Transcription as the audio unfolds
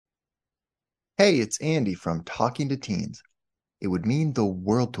Hey, it's Andy from Talking to Teens. It would mean the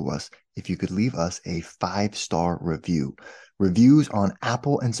world to us if you could leave us a five-star review. Reviews on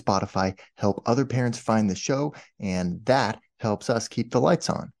Apple and Spotify help other parents find the show, and that helps us keep the lights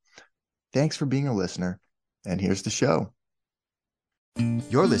on. Thanks for being a listener, and here's the show.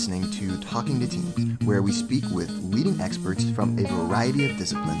 You're listening to Talking to Teens, where we speak with leading experts from a variety of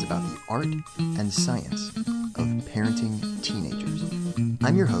disciplines about the art and science of parenting teenagers.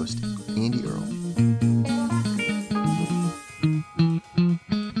 I'm your host, Andy Earle.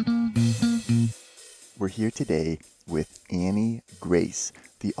 We're here today with Annie Grace,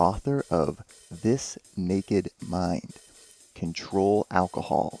 the author of This Naked Mind: Control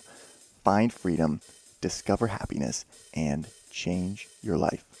Alcohol, Find Freedom, Discover Happiness, and Change Your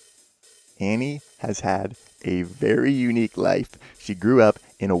Life. Annie has had a very unique life. She grew up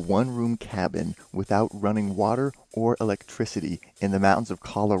in a one-room cabin without running water or electricity in the mountains of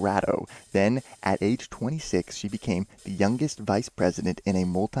Colorado. Then, at age 26, she became the youngest vice president in a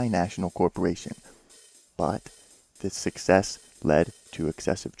multinational corporation. But this success led to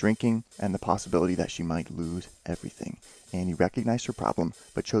excessive drinking and the possibility that she might lose everything. Annie recognized her problem,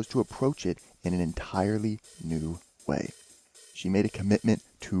 but chose to approach it in an entirely new way. She made a commitment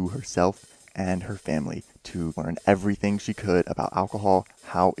to herself and her family to learn everything she could about alcohol,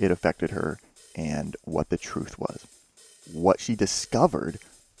 how it affected her, and what the truth was. What she discovered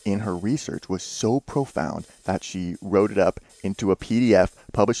in her research was so profound that she wrote it up into a PDF,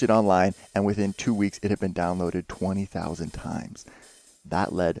 published it online, and within 2 weeks it had been downloaded 20,000 times.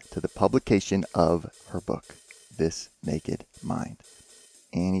 That led to the publication of her book, This Naked Mind.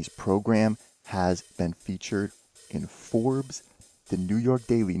 Annie's program has been featured in Forbes, the New York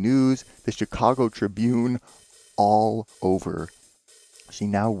Daily News, the Chicago Tribune, all over. She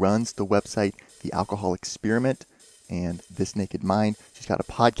now runs the website The Alcohol Experiment and This Naked Mind. She's got a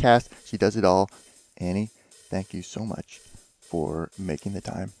podcast. She does it all. Annie, thank you so much for making the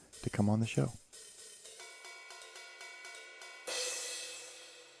time to come on the show.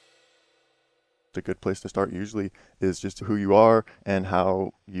 A good place to start usually is just who you are and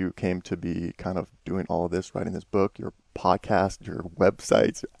how you came to be kind of doing all of this, writing this book, your podcast, your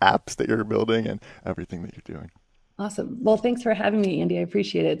websites, apps that you're building, and everything that you're doing. Awesome. Well, thanks for having me, Andy. I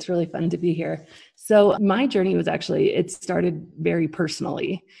appreciate it. It's really fun to be here. So my journey was actually, it started very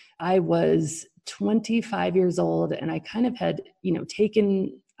personally. I was 25 years old and I kind of had,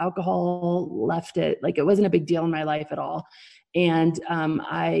 taken alcohol, left it, like it wasn't a big deal in my life at all. And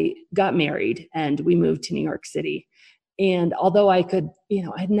I got married and we moved to New York City. And although I could,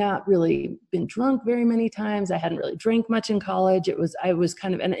 I'd not really been drunk very many times. I hadn't really drank much in college. I was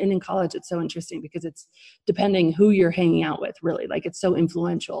kind of, and in college, it's so interesting because it's depending who you're hanging out with, really. Like it's so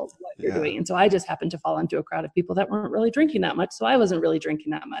influential what you're doing. And so I just happened to fall into a crowd of people that weren't really drinking that much. So I wasn't really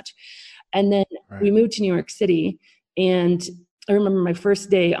drinking that much. And then we moved to New York City. And I remember my first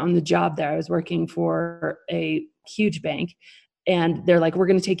day on the job there. I was working for a huge bank. And they're like, we're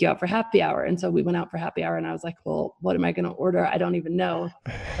going to take you out for happy hour. And so we went out for happy hour and I was like, well, what am I going to order? I don't even know.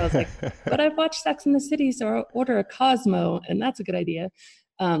 I was like, but I've watched Sex and the City, so I'll order a Cosmo. And that's a good idea,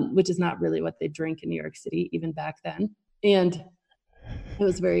 which is not really what they drink in New York City, even back then. And it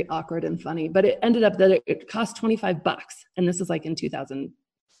was very awkward and funny, but it ended up that it cost $25. And this is like in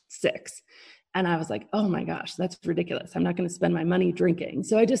 2006. And I was like, oh my gosh, that's ridiculous. I'm not going to spend my money drinking.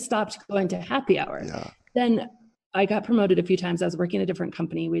 So I just stopped going to happy hour. Yeah. Then I got promoted a few times. I was working at a different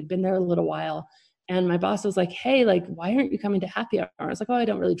company. We'd been there a little while. And my boss was like, hey, like, why aren't you coming to happy hour? I was like, oh, I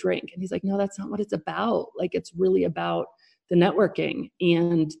don't really drink. And he's like, no, that's not what it's about. Like, it's really about the networking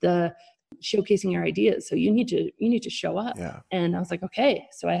and the showcasing your ideas. So you need to show up. Yeah. And I was like, okay.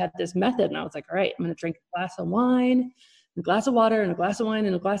 So I had this method and I was like, all right, I'm going to drink a glass of wine, a glass of water, and a glass of wine,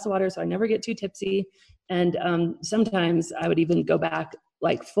 and a glass of water. So I never get too tipsy. And sometimes I would even go back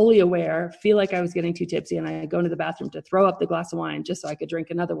like fully aware, feel like I was getting too tipsy, and I go into the bathroom to throw up the glass of wine just so I could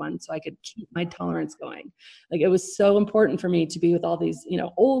drink another one so I could keep my tolerance going. Like it was so important for me to be with all these,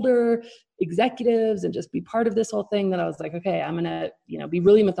 older executives and just be part of this whole thing that I was like, okay, I'm going to, be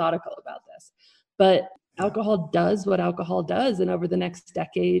really methodical about this. But alcohol does what alcohol does. And over the next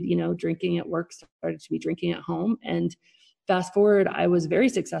decade, drinking at work started to be drinking at home. And fast forward, I was very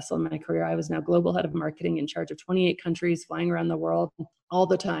successful in my career. I was now global head of marketing in charge of 28 countries, flying around the world all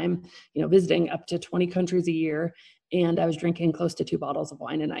the time, visiting up to 20 countries a year. And I was drinking close to 2 bottles of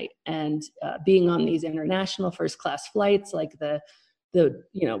wine a night and being on these international first class flights, like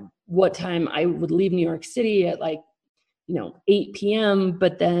what time I would leave New York City at like, 8 p.m.,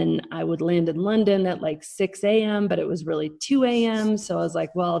 but then I would land in London at like 6 a.m., but it was really 2 a.m. So I was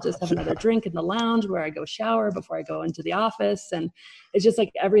like, well, I'll just have another drink in the lounge where I go shower before I go into the office. And it's just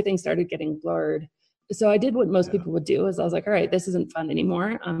like everything started getting blurred. So I did what most people would do, is I was like, all right, this isn't fun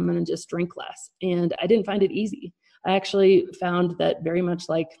anymore. I'm going to just drink less. And I didn't find it easy. I actually found that very much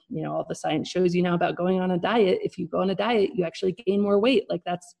like, all the science shows you now about going on a diet. If you go on a diet, you actually gain more weight. Like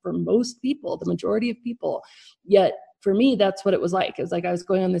that's for most people, the majority of people. Yet for me, that's what it was like. It was like I was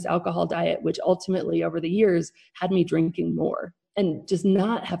going on this alcohol diet, which ultimately over the years had me drinking more and just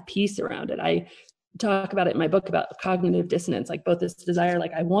not have peace around it. I talk about it in my book about cognitive dissonance, like both this desire,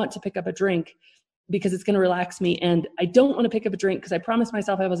 like I want to pick up a drink because it's going to relax me. And I don't want to pick up a drink because I promised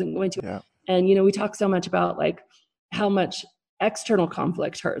myself I wasn't going to. Yeah. And, we talk so much about like how much external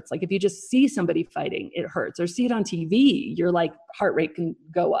conflict hurts. Like if you just see somebody fighting, it hurts, or see it on TV, your like heart rate can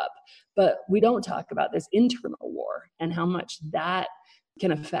go up. But we don't talk about this internal war and how much that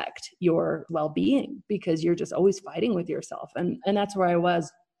can affect your well-being, because you're just always fighting with yourself. And that's where I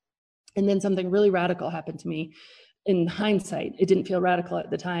was. And then something really radical happened to me. In hindsight, it didn't feel radical at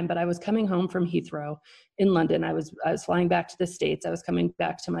the time, but I was coming home from Heathrow in London. I was flying back to the States. I was coming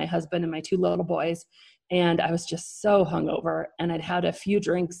back to my husband and my 2 little boys. And I was just so hungover. And I'd had a few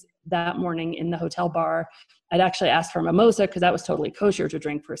drinks that morning in the hotel bar. I'd actually asked for a mimosa because that was totally kosher to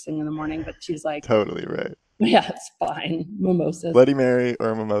drink first thing in the morning. But she's like, totally right. Yeah, it's fine. Mimosas. Bloody Mary or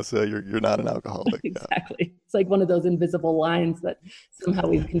a mimosa, you're not an alcoholic. Exactly. Yeah. It's like one of those invisible lines that somehow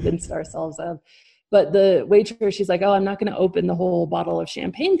we've convinced ourselves of. But the waitress, she's like, oh, I'm not going to open the whole bottle of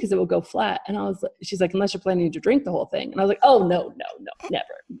champagne because it will go flat. And she's like, unless you're planning to drink the whole thing. And I was like, oh, no, never,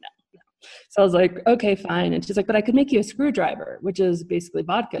 no. So I was like, okay, fine. And she's like, but I could make you a screwdriver, which is basically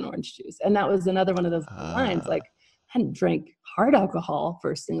vodka and orange juice. And that was another one of those lines. Like, I hadn't drank hard alcohol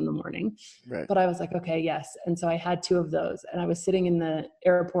first thing in the morning, right. But I was like, okay, yes. And so I had 2 of those. And I was sitting in the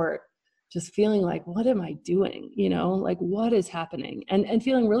airport just feeling like, what am I doing? Like what is happening? And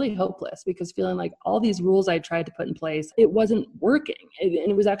feeling really hopeless, because feeling like all these rules I tried to put in place, it wasn't working. And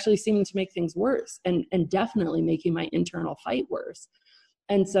it was actually seeming to make things worse and definitely making my internal fight worse.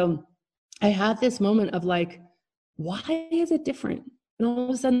 And so I had this moment of like, why is it different? And all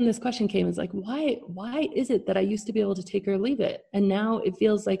of a sudden this question came, it's like, why is it that I used to be able to take or leave it? And now it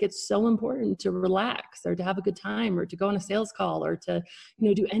feels like it's so important to relax or to have a good time or to go on a sales call or to,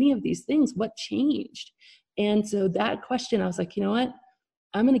 do any of these things. What changed? And so that question, I was like, you know what?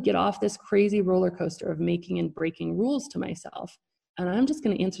 I'm going to get off this crazy roller coaster of making and breaking rules to myself. And I'm just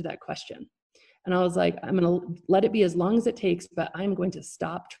going to answer that question. And I was like, I'm going to let it be as long as it takes, but I'm going to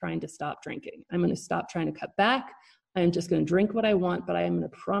stop trying to stop drinking. I'm going to stop trying to cut back. I'm just going to drink what I want, but I am going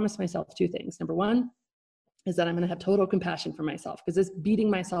to promise myself 2 things. Number 1 is that I'm going to have total compassion for myself, because this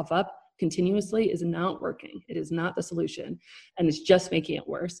beating myself up continuously is not working. It is not the solution, and it's just making it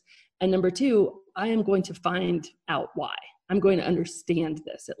worse. And number 2, I am going to find out why. I'm going to understand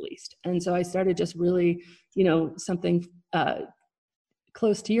this at least. And so I started just really, something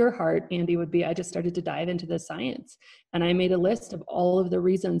close to your heart, Andy, would be I just started to dive into the science, and I made a list of all of the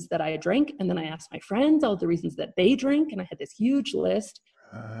reasons that I drank. And then I asked my friends all the reasons that they drink. And I had this huge list,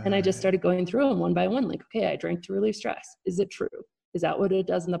 and I just started going through them one by one. Like, okay, I drank to relieve stress. Is it true? Is that what it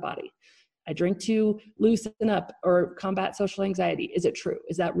does in the body? I drink to loosen up or combat social anxiety. Is it true?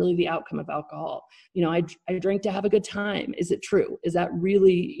 Is that really the outcome of alcohol? I drink to have a good time. Is it true? Is that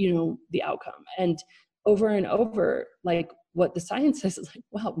really, the outcome? And over, like, what the science says is like,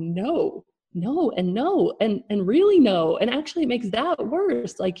 wow, no, and really no. And actually it makes that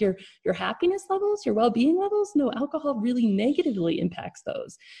worse. Like your happiness levels, your well-being levels, no, alcohol really negatively impacts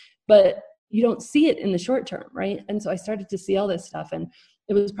those, but you don't see it in the short term, right? And so I started to see all this stuff, and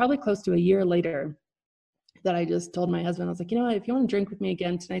it was probably close to a year later that I just told my husband, I was like, you know what, if you want to drink with me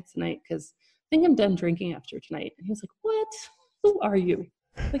again, tonight's the night, because I think I'm done drinking after tonight. And he was like, what? Who are you?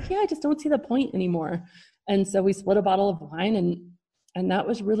 Like, yeah, I just don't see the point anymore. And so we split a bottle of wine, and that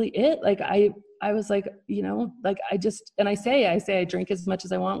was really it. Like I was like, like I say I drink as much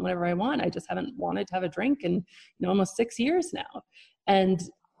as I want, whenever I want. I just haven't wanted to have a drink in, almost 6 years now. And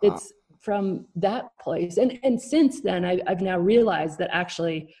it's from that place. And since then I've now realized that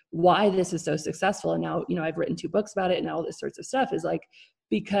actually why this is so successful. And now, I've written 2 books about it and all this sorts of stuff is like,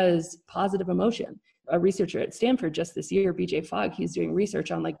 because positive emotion. A researcher at Stanford just this year, BJ Fogg, he's doing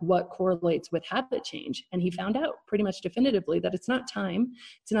research on like what correlates with habit change. And he found out pretty much definitively that it's not time.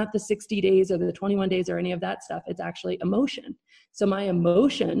 It's not the 60 days or the 21 days or any of that stuff. It's actually emotion. So my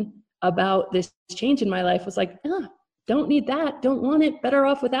emotion about this change in my life was like, don't need that. Don't want it. Better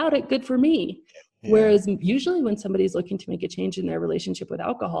off without it. Good for me. Yeah. Whereas usually when somebody's looking to make a change in their relationship with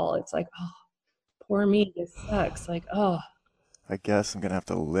alcohol, it's like, oh, poor me, this sucks. Like, oh, I guess I'm gonna have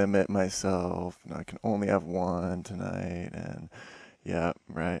to limit myself. I can only have one tonight, and yeah,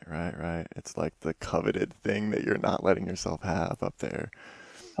 right, right, right. It's like the coveted thing that you're not letting yourself have up there.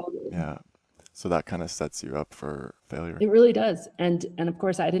 totally. Yeah. So that kind of sets you up for failure. It really does. And of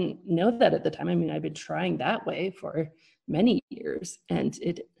course I didn't know that at the time. I mean, I've been trying that way for many years and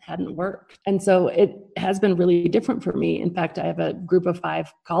it hadn't worked. And so it has been really different for me. In fact, I have a group of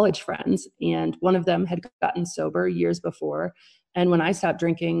 5 college friends and one of them had gotten sober years before. And when I stopped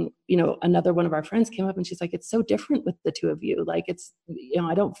drinking, another one of our friends came up and she's like, it's so different with the two of you. Like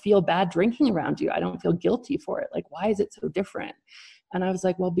I don't feel bad drinking around you. I don't feel guilty for it. Like, why is it so different? And I was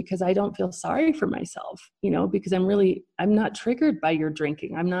like, well, because I don't feel sorry for myself, because I'm not triggered by your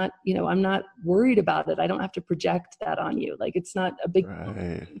drinking. I'm not worried about it. I don't have to project that on you. Like, it's not a big deal.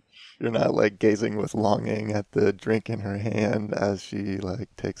 Right. You're not like gazing with longing at the drink in her hand as she like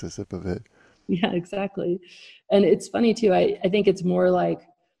takes a sip of it. Yeah, exactly. And it's funny too. I think it's more like,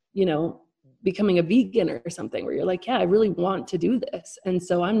 you know, becoming a vegan or something where you're like, yeah, I really want to do this. And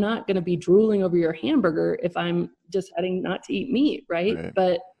so I'm not going to be drooling over your hamburger if I'm deciding not to eat meat. Right. Right.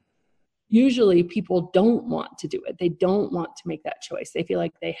 But usually people don't want to do it. They don't want to make that choice. They feel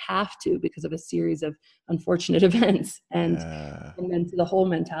like they have to because of a series of unfortunate events. Yeah. And then the whole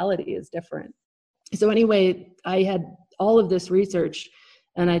mentality is different. So anyway, I had all of this research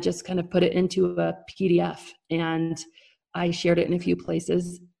and I just kind of put it into a PDF and I shared it in a few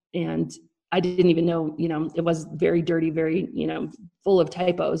places and I didn't even know, it was very dirty, very, full of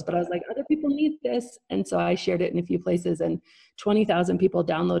typos, but I was like, other people need this. And so I shared it in a few places and 20,000 people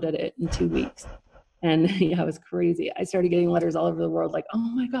downloaded it in 2 weeks. And yeah, it was crazy. I started getting letters all over the world like, oh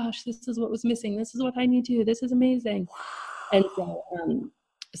my gosh, this is what was missing. This is what I need to do. This is amazing. And so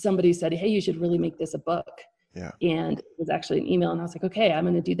somebody said, hey, you should really make this a book. Yeah. And it was actually an email. And I was like, okay, I'm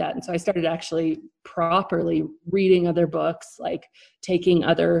going to do that. And so I started actually properly reading other books, like taking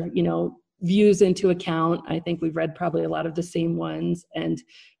other, views into account. I think we've read probably a lot of the same ones and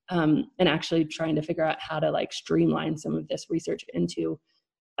actually trying to figure out how to like streamline some of this research into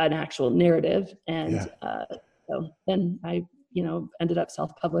an actual narrative. And so then I, ended up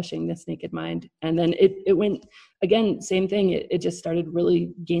self-publishing This Naked Mind. And then it went, again, same thing. It just started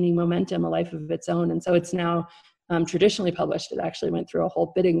really gaining momentum, a life of its own. And so it's now traditionally published. It actually went through a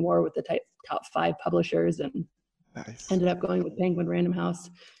whole bidding war with the top 5 publishers and Nice. ended up going with Penguin Random House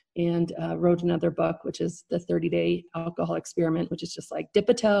and wrote another book, which is the 30-day alcohol experiment, which is just like dip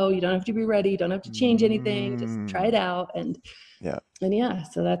a toe. You don't have to be ready. You don't have to change anything. Just try it out. And yeah,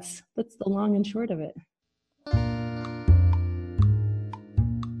 so that's the long and short of it.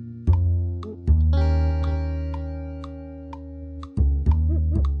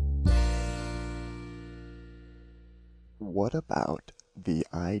 What about the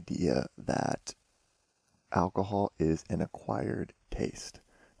idea that alcohol is an acquired taste?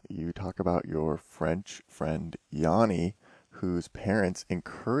 You talk about your French friend Yanni, whose parents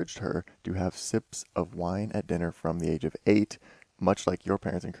encouraged her to have sips of wine at dinner from the age of 8, much like your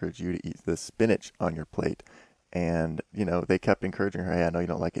parents encouraged you to eat the spinach on your plate. And, they kept encouraging her, hey, I know you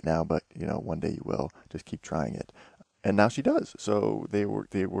don't like it now, but, one day you will. Just keep trying it. And now she does. So they were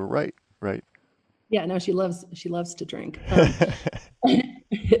right, right? Yeah, no, she loves to drink.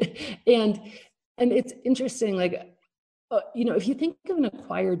 And it's interesting, like, if you think of an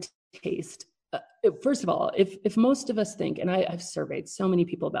acquired taste, first of all, if most of us think, and I've surveyed so many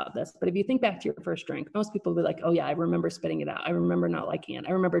people about this, but if you think back to your first drink, most people will be like, oh yeah, I remember spitting it out. I remember not liking it.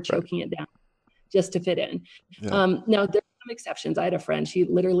 I remember choking it down just to fit in. Yeah. Now, there's some exceptions. I had a friend, she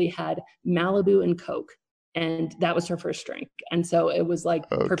literally had Malibu and Coke, and that was her first drink. And so it was like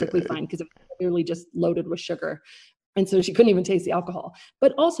perfectly fine because it was clearly just loaded with sugar. And so she couldn't even taste the alcohol.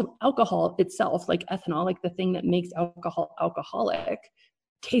 But also alcohol itself, like ethanol, like the thing that makes alcohol alcoholic,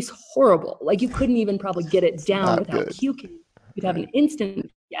 tastes horrible. Like you couldn't even probably get it down without puking. You'd have an instant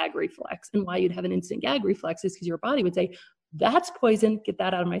gag reflex. And why you'd have an instant gag reflex is because your body would say, that's poison, get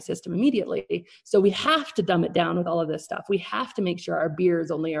that out of my system immediately. So we have to dumb it down with all of this stuff. We have to make sure our beers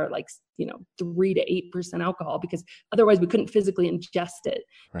only are like, 3 to 8% alcohol because otherwise we couldn't physically ingest it.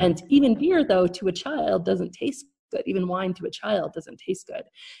 Right. And even beer though, to a child doesn't taste good. Even wine to a child doesn't taste good.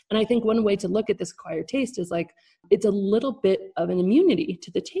 And I think one way to look at this acquired taste is like, it's a little bit of an immunity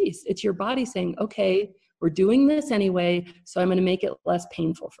to the taste. It's your body saying, okay, we're doing this anyway, so I'm going to make it less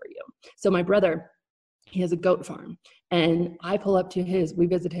painful for you. So my brother, he has a goat farm and I pull up to we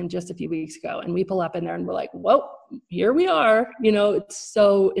visit him just a few weeks ago and we pull up in there and we're like, whoa, here we are. It's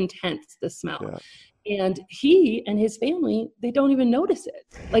so intense, the smell. Yeah. And he and his family, they don't even notice it.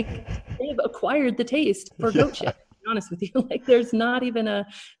 Like they've acquired the taste for goat shit. honest with you. Like there's not even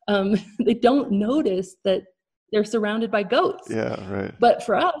they don't notice that they're surrounded by goats. Yeah, right. But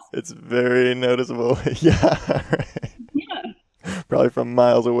for us, It's very noticeable. Yeah, right. yeah. Probably from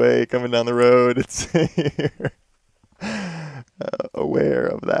miles away coming down the road. It's aware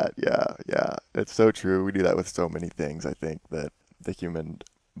of that. Yeah, yeah. It's so true. We do that with so many things. I think that the human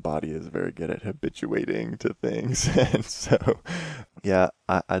body is very good at habituating to things. And so, yeah,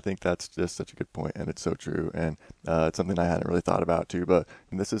 I think that's just such a good point, and it's so true. And it's something I hadn't really thought about too, but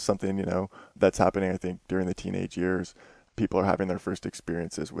this is something, that's happening, I think, during the teenage years. People are having their first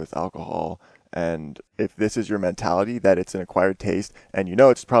experiences with alcohol. And if this is your mentality that it's an acquired taste and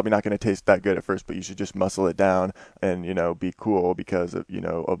it's probably not going to taste that good at first, but you should just muscle it down and, be cool because,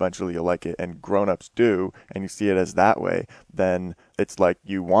 eventually you'll like it and grown-ups do, and you see it as that way, then it's like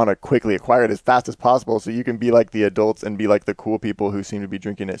you want to quickly acquire it as fast as possible so you can be like the adults and be like the cool people who seem to be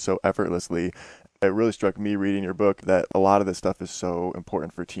drinking it so effortlessly. It really struck me reading your book that a lot of this stuff is so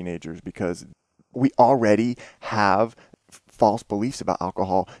important for teenagers because we already have false beliefs about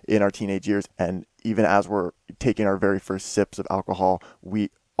alcohol in our teenage years. And even as we're taking our very first sips of alcohol, we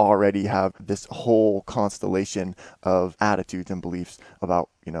already have this whole constellation of attitudes and beliefs about,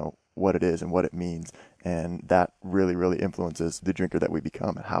 what it is and what it means. And that really, really influences the drinker that we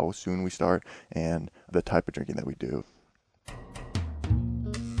become, how soon we start, and the type of drinking that we do.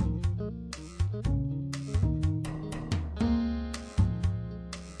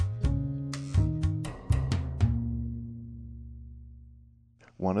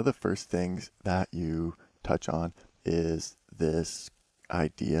 One of the first things that you touch on is this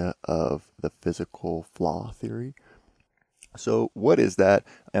idea of the physical flaw theory. So what is that,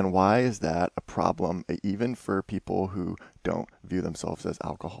 and why is that a problem even for people who don't view themselves as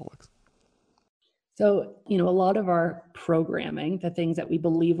alcoholics? So, a lot of our programming, the things that we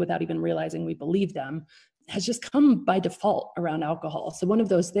believe without even realizing we believe them, has just come by default around alcohol. So one of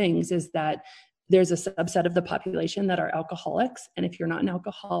those things is that there's a subset of the population that are alcoholics. And if you're not an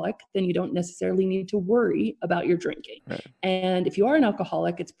alcoholic, then you don't necessarily need to worry about your drinking. Right. And if you are an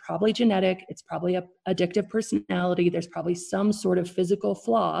alcoholic, it's probably genetic. It's probably an addictive personality. There's probably some sort of physical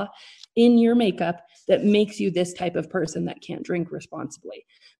flaw in your makeup that makes you this type of person that can't drink responsibly.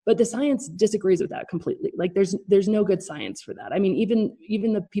 But the science disagrees with that completely. Like there's no good science for that. I mean,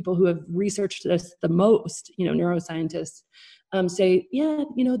 even the people who have researched this the most, neuroscientists, say, yeah,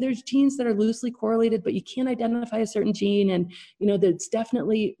 there's genes that are loosely correlated, but you can't identify a certain gene. And, that's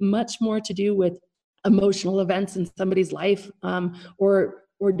definitely much more to do with emotional events in somebody's life, or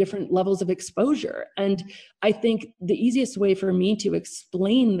different levels of exposure. And I think the easiest way for me to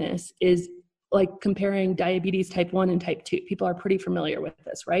explain this is like comparing diabetes type 1 and type 2. People are pretty familiar with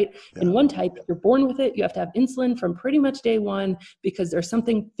this, right? Yeah. In one type, you're born with it. You have to have insulin from pretty much day one because there's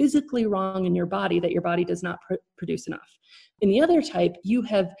something physically wrong in your body that your body does not produce enough. In the other type, you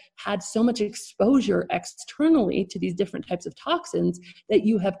have had so much exposure externally to these different types of toxins that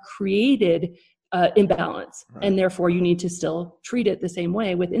you have created imbalance. Right. And therefore you need to still treat it the same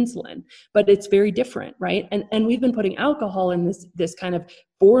way with insulin, but it's very different, right? And we've been putting alcohol in this kind of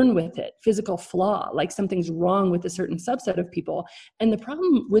born with it, physical flaw, like something's wrong with a certain subset of people. And the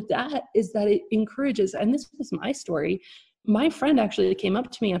problem with that is that it encourages, and this was my story, my friend actually came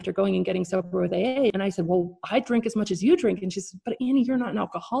up to me after going and getting sober with AA, and I said, well, I drink as much as you drink. And she said, but Annie, you're not an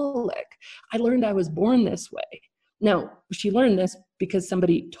alcoholic. I learned I was born this way. Now, she learned this because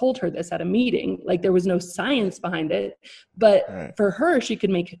somebody told her this at a meeting. Like there was no science behind it. But right. For her, she could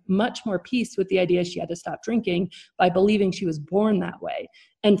make much more peace with the idea she had to stop drinking by believing she was born that way.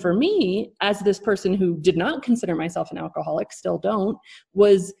 And for me, as this person who did not consider myself an alcoholic, still don't,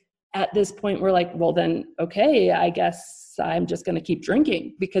 was at this point we're like, well then, okay, I guess I'm just going to keep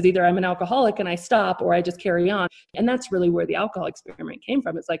drinking because either I'm an alcoholic and I stop or I just carry on. And that's really where the alcohol experiment came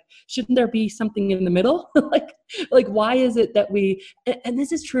from. It's like, shouldn't there be something in the middle? like why is it that and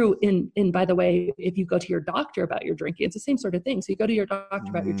this is true in, by the way, if you go to your doctor about your drinking, it's the same sort of thing. So you go to your doctor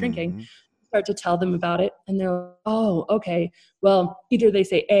about your drinking, start to tell them about it, and they're like, oh, okay. Well, either they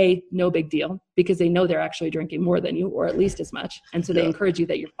say A, no big deal, because they know they're actually drinking more than you, or at least as much, and so they encourage you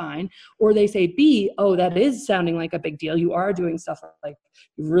that you're fine. Or they say B, oh, that is sounding like a big deal. You are doing stuff like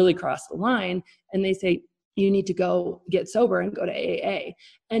you've really crossed the line, and they say you need to go get sober and go to AA.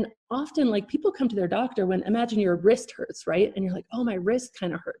 And often, like, people come to their doctor when, imagine your wrist hurts, right? And you're like, oh, my wrist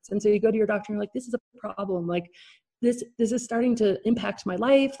kind of hurts. And so you go to your doctor and you're like, this is a problem. Like, this is starting to impact my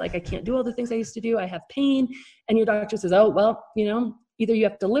life. Like I can't do all the things I used to do. I have pain. And your doctor says, oh, well, either you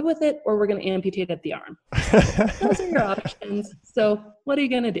have to live with it or we're going to amputate at the arm. Those are your options. So what are you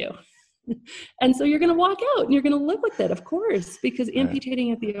going to do? And so you're going to walk out and you're going to live with it, of course, because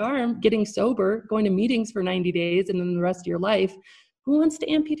amputating at the arm, getting sober, going to meetings for 90 days and then the rest of your life, who wants to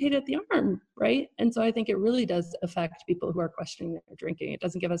amputate at the arm, right? And so I think it really does affect people who are questioning their drinking. It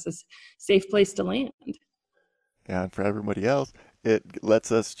doesn't give us a safe place to land. Yeah, and for everybody else, it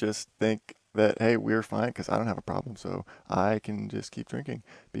lets us just think that, hey, we're fine because I don't have a problem, so I can just keep drinking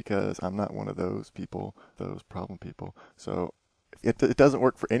because I'm not one of those people, those problem people. So it doesn't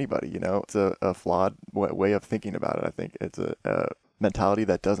work for anybody, you know. It's a flawed way of thinking about it. I think it's a mentality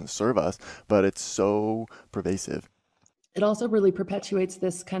that doesn't serve us, but it's so pervasive. It also really perpetuates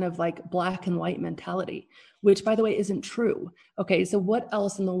this kind of like black and white mentality, which, by the way, isn't true. Okay, so what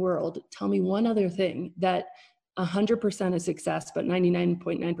else in the world? Tell me one other thing that 100% is success, but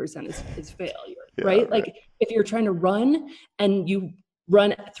 99.9% is failure, right? Like if you're trying to run and you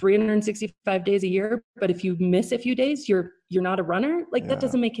run 365 days a year, but if you miss a few days, you're not a runner. Like that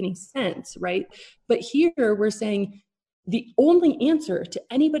doesn't make any sense, right? But here we're saying the only answer to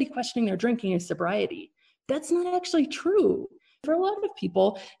anybody questioning their drinking is sobriety. That's not actually true. For a lot of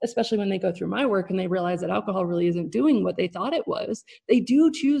people, especially when they go through my work and they realize that alcohol really isn't doing what they thought it was, they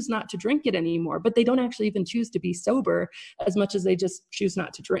do choose not to drink it anymore, but they don't actually even choose to be sober as much as they just choose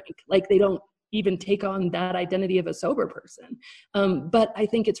not to drink. Like they don't even take on that identity of a sober person. But I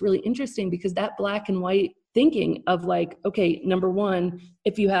think it's really interesting because that black and white thinking of like, okay, number one,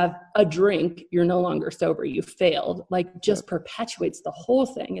 if you have a drink, you're no longer sober, you failed, like just perpetuates the whole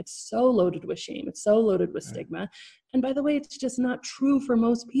thing. It's so loaded with shame. It's so loaded with stigma. And by the way, it's just not true for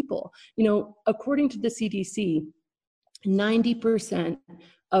most people. You know, according to the CDC, 90%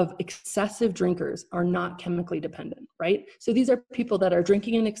 of excessive drinkers are not chemically dependent, right? So these are people that are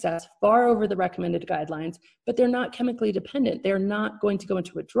drinking in excess far over the recommended guidelines, but they're not chemically dependent. They're not going to go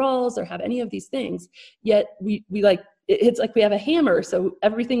into withdrawals or have any of these things. Yet we like, it's like we have a hammer, so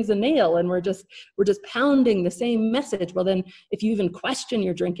everything's a nail and we're just pounding the same message. Well, then if you even question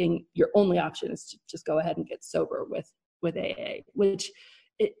your drinking, your only option is to just go ahead and get sober with AA, which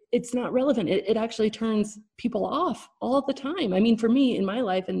it's not relevant. It actually turns people off all the time. I mean, for me in my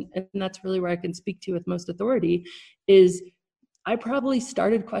life, and that's really where I can speak to with most authority, is I probably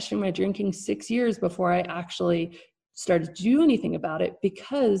started questioning my drinking 6 years before I actually started to do anything about it,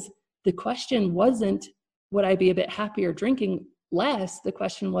 because the question wasn't, would I be a bit happier drinking less? The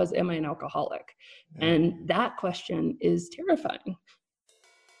question was, am I an alcoholic? Yeah. And that question is terrifying.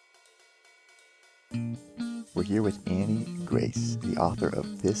 We're here with Annie Grace, the author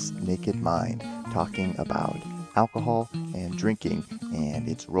of This Naked Mind, talking about alcohol and drinking and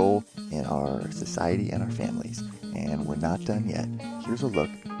its role in our society and our families. And we're not done yet. Here's a look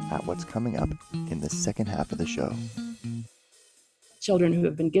at what's coming up in the second half of the show. Children who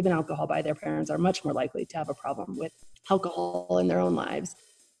have been given alcohol by their parents are much more likely to have a problem with alcohol in their own lives.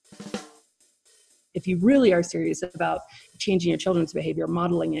 If you really are serious about changing your children's behavior,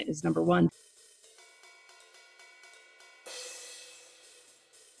 modeling it is number one.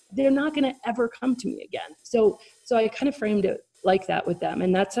 They're not going to ever come to me again. So I kind of framed it like that with them.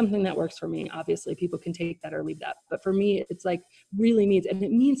 And that's something that works for me. Obviously, people can take that or leave that. But for me, it's like really means, and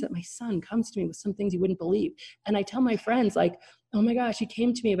it means that my son comes to me with some things you wouldn't believe. And I tell my friends like, oh my gosh, he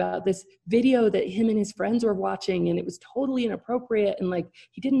came to me about this video that him and his friends were watching and it was totally inappropriate. And like,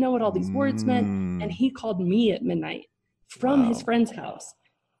 he didn't know what all these words meant. And he called me at midnight from his friend's house.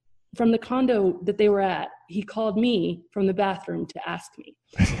 From the condo that they were at, he called me from the bathroom to ask me.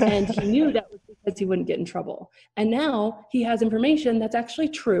 And he knew that was because he wouldn't get in trouble. And now he has information that's actually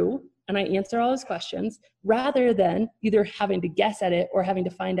true, and I answer all his questions, rather than either having to guess at it or having to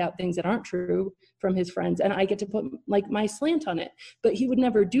find out things that aren't true from his friends. And I get to put like my slant on it. But he would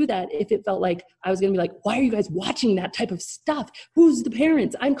never do that if it felt like I was going to be like, why are you guys watching that type of stuff? Who's the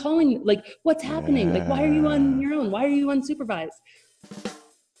parents? I'm calling, like, what's happening? Like, why are you on your own? Why are you unsupervised?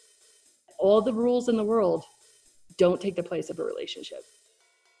 All the rules in the world don't take the place of a relationship.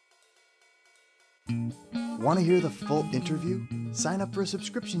 Want to hear the full interview? Sign up for a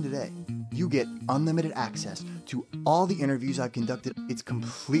subscription today. You get unlimited access to all the interviews I've conducted. It's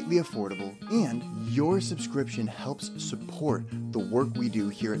completely affordable, and your subscription helps support the work we do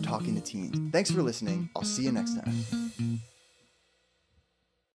here at Talking to Teens. Thanks for listening. I'll see you next time.